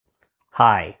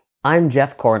Hi, I'm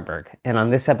Jeff Kornberg, and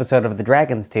on this episode of The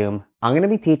Dragon's Tomb, I'm going to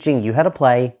be teaching you how to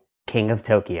play King of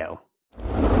Tokyo.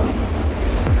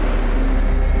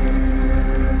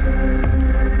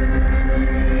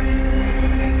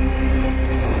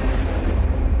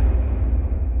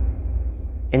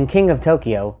 In King of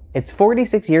Tokyo, it's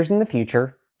 46 years in the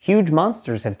future, huge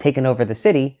monsters have taken over the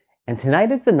city, and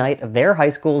tonight is the night of their high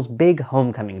school's big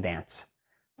homecoming dance.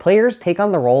 Players take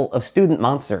on the role of student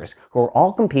monsters who are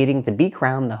all competing to be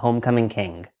crowned the homecoming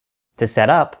king. To set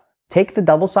up, take the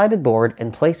double-sided board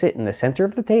and place it in the center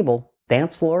of the table,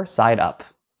 dance floor side up.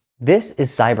 This is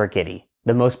Cyber Kitty,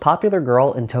 the most popular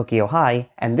girl in Tokyo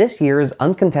High and this year's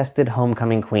uncontested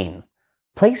homecoming queen.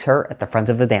 Place her at the front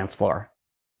of the dance floor.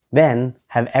 Then,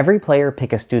 have every player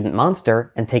pick a student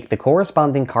monster and take the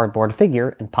corresponding cardboard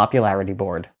figure and popularity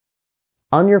board.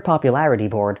 On your popularity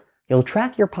board, you'll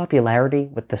track your popularity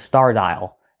with the star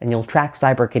dial, and you'll track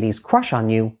Cyber Kitty's crush on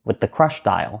you with the crush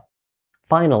dial.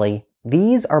 Finally,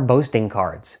 these are boasting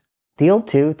cards. Deal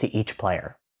 2 to each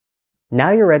player.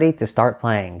 Now you're ready to start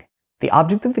playing. The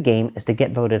object of the game is to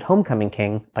get voted homecoming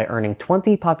king by earning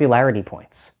 20 popularity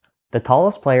points. The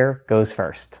tallest player goes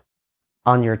first.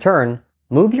 On your turn,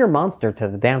 move your monster to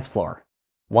the dance floor.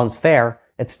 Once there,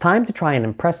 it's time to try and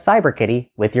impress Cyber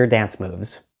Kitty with your dance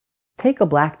moves. Take a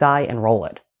black die and roll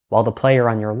it, while the player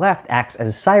on your left acts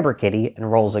as Cyber Kitty and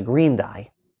rolls a green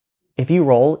die. If you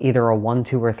roll either a 1,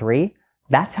 2, or 3,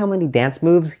 that's how many dance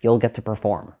moves you'll get to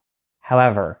perform.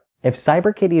 However, if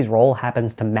Cyber Kitty's roll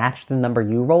happens to match the number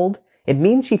you rolled, it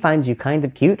means she finds you kind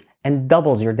of cute and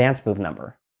doubles your dance move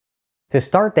number. To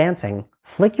start dancing,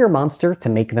 flick your monster to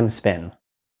make them spin.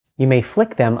 You may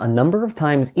flick them a number of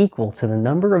times equal to the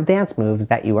number of dance moves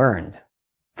that you earned.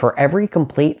 For every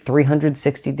complete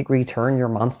 360-degree turn your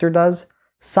monster does,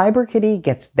 Cyber Kitty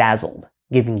gets dazzled,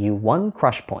 giving you 1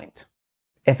 crush point.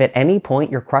 If at any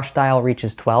point your crush dial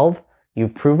reaches 12,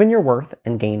 you've proven your worth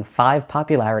and gain 5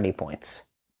 popularity points.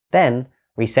 Then,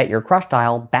 reset your crush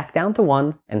dial back down to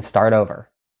 1 and start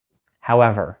over.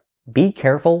 However, be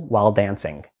careful while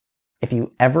dancing. If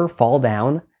you ever fall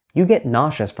down, you get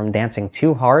nauseous from dancing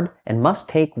too hard and must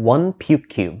take 1 puke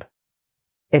cube.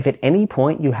 If at any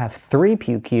point you have 3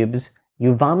 puke cubes,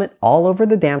 you vomit all over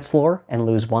the dance floor and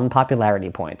lose 1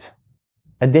 popularity point.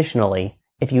 Additionally,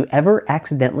 if you ever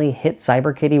accidentally hit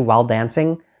Cyber Kitty while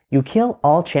dancing, you kill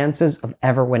all chances of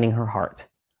ever winning her heart.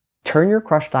 Turn your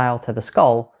crush dial to the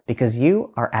skull because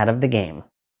you are out of the game.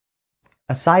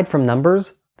 Aside from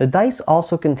numbers, the dice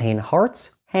also contain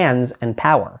hearts, hands, and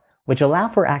power, which allow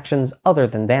for actions other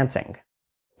than dancing.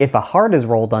 If a heart is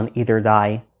rolled on either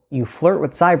die, you flirt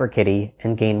with Cyber Kitty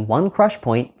and gain 1 crush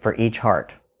point for each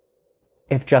heart.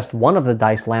 If just one of the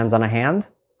dice lands on a hand,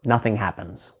 nothing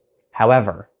happens.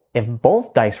 However, if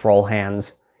both dice roll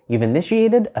hands, you've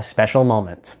initiated a special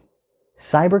moment.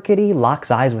 Cyber Kitty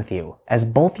locks eyes with you as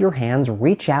both your hands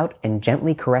reach out and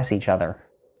gently caress each other.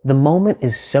 The moment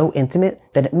is so intimate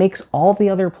that it makes all the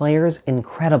other players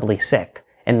incredibly sick,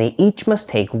 and they each must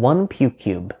take 1 puke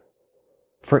cube.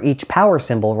 For each power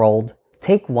symbol rolled,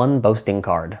 take 1 boasting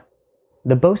card.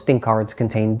 The boasting cards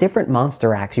contain different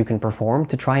monster acts you can perform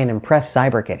to try and impress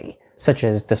Cyber Kitty, such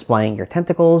as displaying your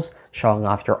tentacles, showing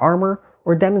off your armor,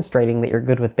 or demonstrating that you're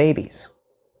good with babies.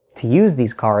 To use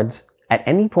these cards, at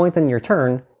any point on your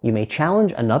turn, you may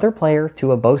challenge another player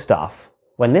to a boast-off.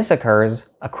 When this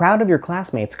occurs, a crowd of your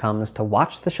classmates comes to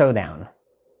watch the showdown.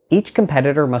 Each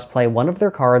competitor must play one of their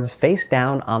cards face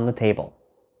down on the table.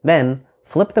 Then,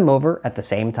 flip them over at the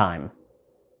same time.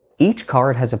 Each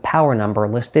card has a power number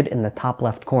listed in the top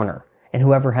left corner, and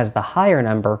whoever has the higher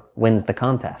number wins the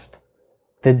contest.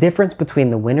 The difference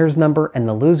between the winner's number and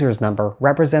the loser's number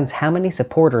represents how many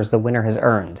supporters the winner has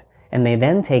earned, and they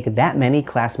then take that many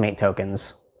classmate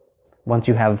tokens. Once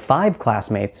you have 5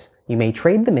 classmates, you may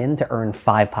trade them in to earn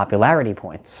 5 popularity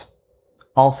points.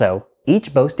 Also,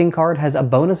 each boasting card has a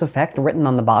bonus effect written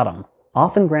on the bottom,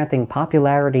 often granting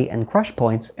popularity and crush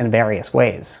points in various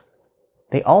ways.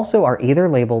 They also are either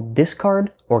labeled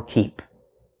discard or keep.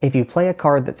 If you play a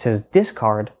card that says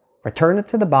discard, return it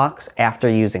to the box after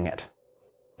using it.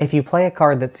 If you play a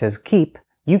card that says keep,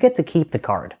 you get to keep the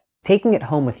card, taking it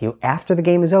home with you after the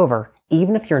game is over,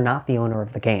 even if you're not the owner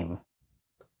of the game.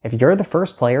 If you're the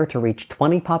first player to reach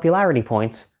 20 popularity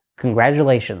points,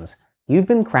 congratulations, you've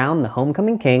been crowned the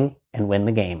homecoming king and win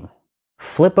the game.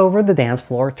 Flip over the dance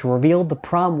floor to reveal the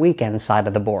prom weekend side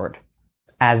of the board.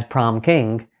 As prom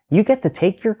king, you get to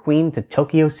take your queen to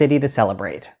Tokyo City to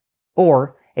celebrate.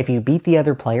 Or, if you beat the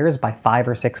other players by 5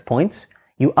 or 6 points,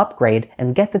 you upgrade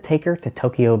and get to take her to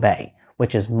Tokyo Bay,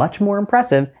 which is much more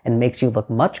impressive and makes you look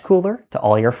much cooler to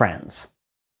all your friends.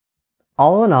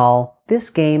 All in all,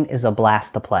 this game is a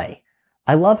blast to play.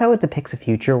 I love how it depicts a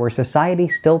future where society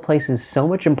still places so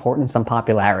much importance on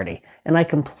popularity, and I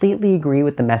completely agree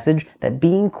with the message that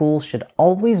being cool should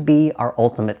always be our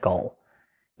ultimate goal.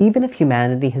 Even if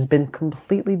humanity has been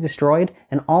completely destroyed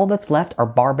and all that's left are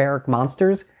barbaric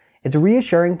monsters, it's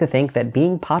reassuring to think that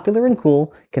being popular and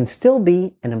cool can still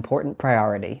be an important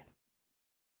priority.